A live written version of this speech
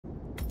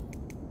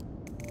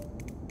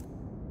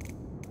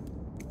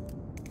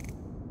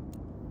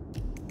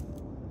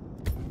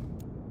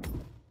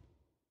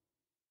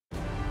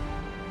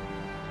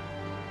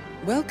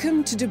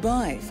Welcome to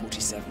Dubai,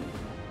 47.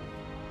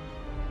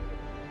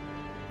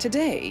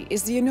 Today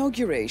is the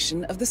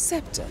inauguration of the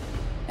scepter,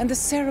 and the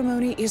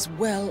ceremony is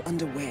well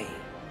underway.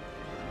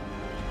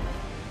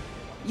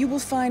 You will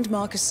find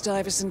Marcus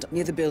Stuyvesant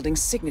near the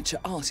building's signature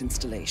art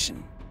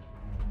installation.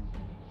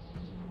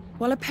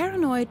 While a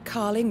paranoid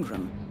Carl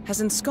Ingram has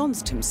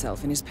ensconced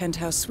himself in his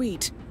penthouse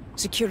suite,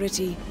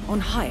 security on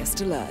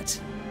highest alert.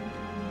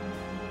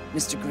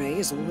 Mr. Gray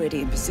is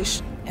already in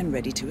position and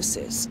ready to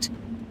assist.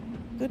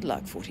 Good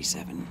luck,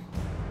 47.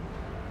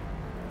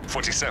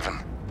 47.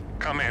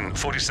 Come in.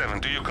 47,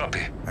 do you copy?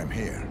 I'm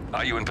here.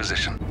 Are you in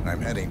position?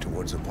 I'm heading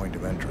towards the point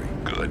of entry.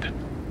 Good.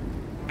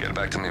 Get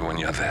back to me when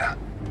you're there.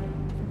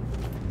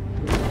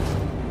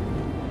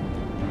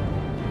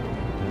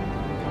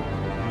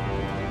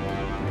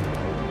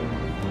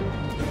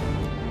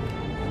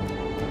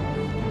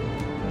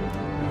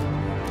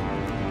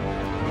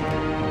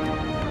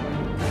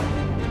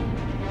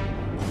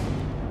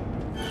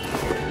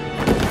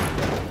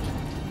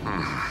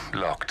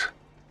 Locked.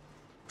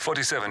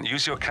 47,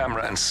 use your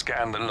camera and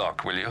scan the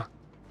lock, will you?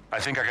 I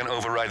think I can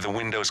override the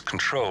Windows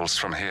controls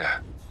from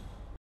here.